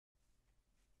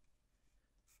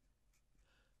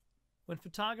When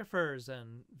photographers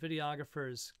and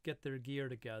videographers get their gear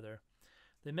together,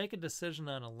 they make a decision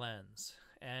on a lens,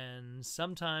 and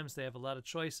sometimes they have a lot of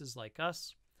choices like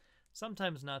us,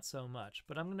 sometimes not so much,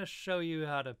 but I'm going to show you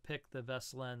how to pick the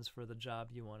best lens for the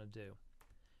job you want to do.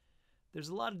 There's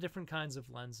a lot of different kinds of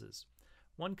lenses.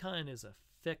 One kind is a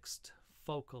fixed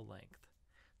focal length.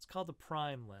 It's called a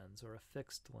prime lens or a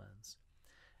fixed lens.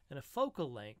 And a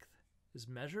focal length is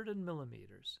measured in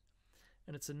millimeters,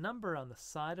 and it's a number on the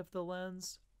side of the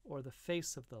lens or the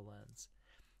face of the lens,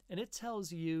 and it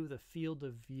tells you the field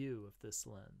of view of this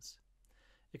lens.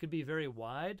 It could be very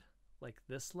wide, like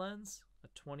this lens, a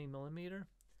 20 millimeter,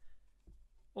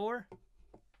 or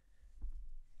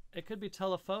it could be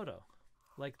telephoto,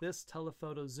 like this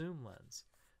telephoto zoom lens,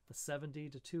 a 70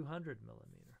 to 200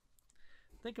 millimeter.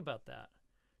 Think about that.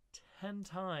 10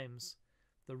 times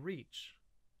the reach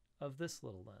of this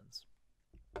little lens.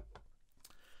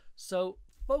 So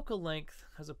focal length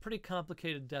has a pretty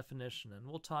complicated definition, and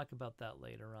we'll talk about that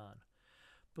later on.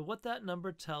 But what that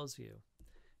number tells you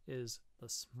is the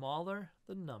smaller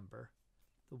the number,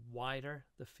 the wider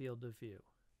the field of view.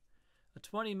 A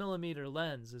 20 millimeter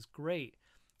lens is great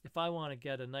if I want to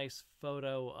get a nice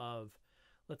photo of,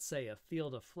 let's say, a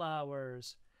field of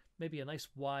flowers, maybe a nice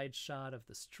wide shot of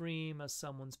the stream as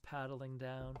someone's paddling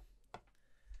down.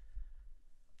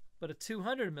 But a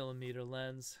 200 millimeter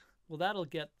lens, well, that'll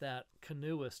get that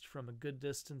canoeist from a good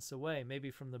distance away, maybe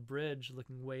from the bridge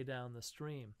looking way down the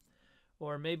stream.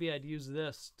 Or maybe I'd use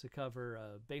this to cover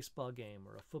a baseball game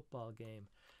or a football game,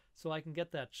 so I can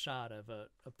get that shot of a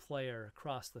player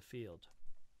across the field.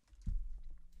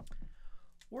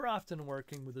 We're often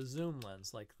working with a zoom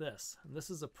lens like this, and this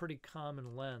is a pretty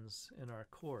common lens in our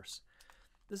course.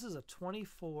 This is a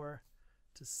 24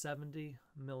 to 70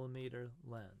 millimeter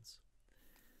lens.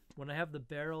 When I have the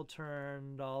barrel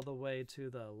turned all the way to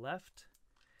the left,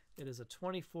 it is a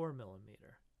 24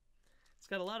 millimeter. It's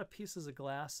got a lot of pieces of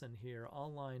glass in here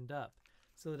all lined up,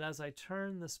 so that as I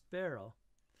turn this barrel,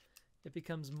 it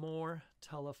becomes more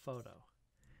telephoto.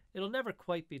 It'll never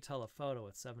quite be telephoto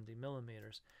at 70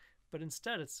 millimeters, but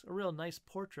instead it's a real nice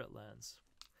portrait lens.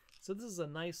 So this is a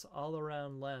nice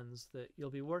all-around lens that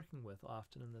you'll be working with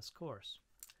often in this course.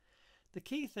 The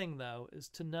key thing, though, is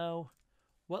to know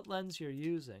what lens you're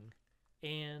using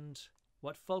and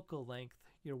what focal length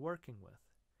you're working with.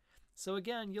 So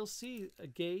again, you'll see a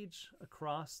gauge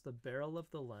across the barrel of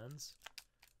the lens,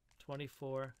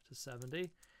 24 to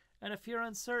 70, and if you're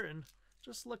uncertain,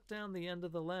 just look down the end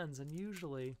of the lens and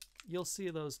usually you'll see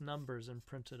those numbers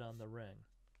imprinted on the ring.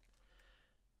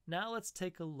 Now let's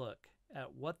take a look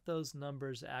at what those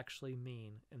numbers actually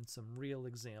mean in some real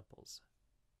examples.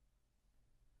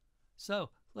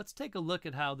 So let's take a look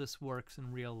at how this works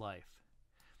in real life.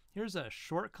 Here's a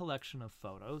short collection of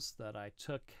photos that I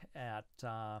took at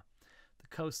the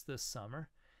coast this summer,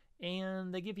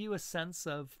 and they give you a sense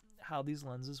of how these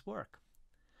lenses work.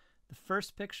 The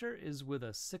first picture is with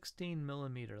a 16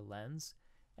 millimeter lens,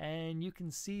 and you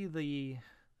can see the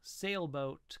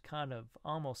sailboat kind of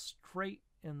almost straight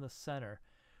in the center,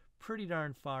 pretty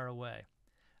darn far away.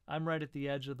 I'm right at the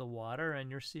edge of the water, and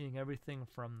you're seeing everything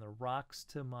from the rocks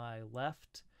to my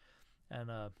left and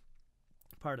a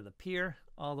part of the pier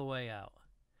all the way out.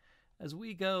 As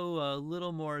we go a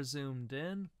little more zoomed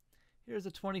in, here's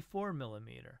a 24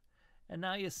 millimeter. And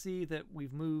now you see that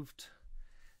we've moved,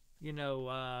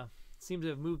 seem to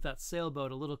have moved that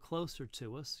sailboat a little closer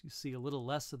to us. You see a little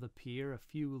less of the pier,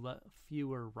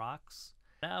 fewer rocks.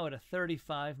 Now at a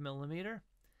 35 millimeter,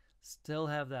 still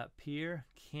have that pier,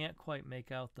 can't quite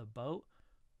make out the boat.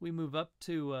 We move up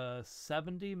to a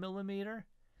 70 millimeter.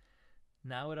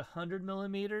 Now at 100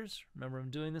 millimeters, remember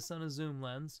I'm doing this on a zoom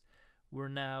lens, we're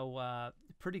now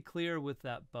pretty clear with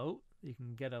that boat. You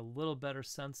can get a little better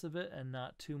sense of it and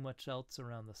not too much else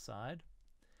around the side.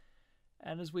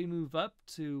 And as we move up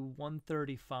to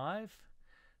 135,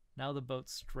 now the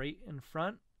boat's straight in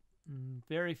front,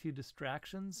 very few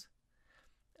distractions.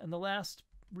 And the last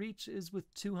reach is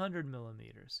with 200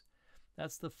 millimeters.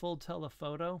 That's the full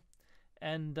telephoto,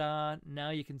 and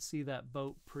now you can see that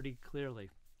boat pretty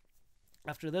clearly.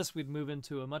 After this, we'd move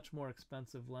into a much more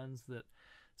expensive lens that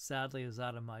sadly is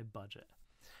out of my budget.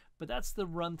 But that's the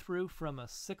run through from a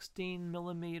 16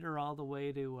 millimeter all the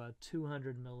way to a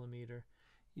 200 millimeter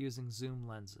using zoom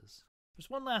lenses.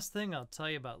 There's one last thing I'll tell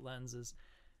you about lenses.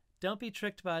 Don't be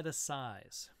tricked by the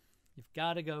size. You've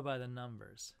got to go by the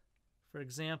numbers. For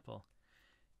example,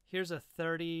 here's a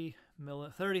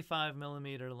 35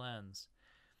 millimeter lens.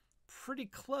 Pretty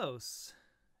close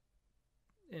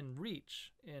in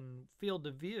reach, in field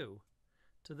of view,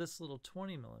 to this little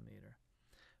 20 millimeter.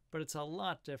 But it's a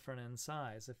lot different in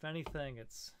size. If anything,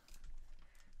 it's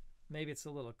maybe it's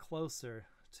a little closer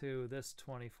to this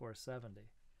 2470.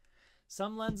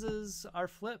 Some lenses are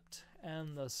flipped,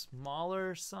 and the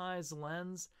smaller size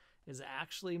lens is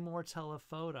actually more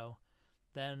telephoto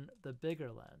than the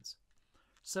bigger lens.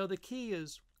 So the key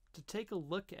is to take a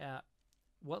look at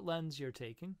what lens you're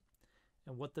taking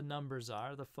and what the numbers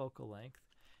are, the focal length.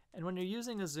 And when you're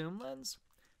using a zoom lens,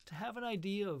 to have an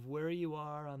idea of where you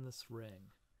are on this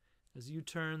ring. As you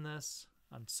turn this,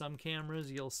 on some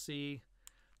cameras you'll see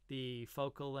the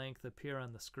focal length appear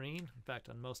on the screen. In fact,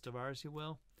 on most of ours you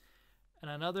will. And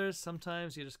on others,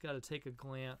 sometimes you just got to take a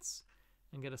glance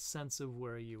and get a sense of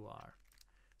where you are.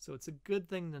 So it's a good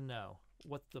thing to know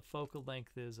what the focal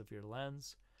length is of your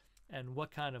lens and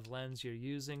what kind of lens you're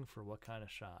using for what kind of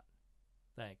shot.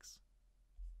 Thanks.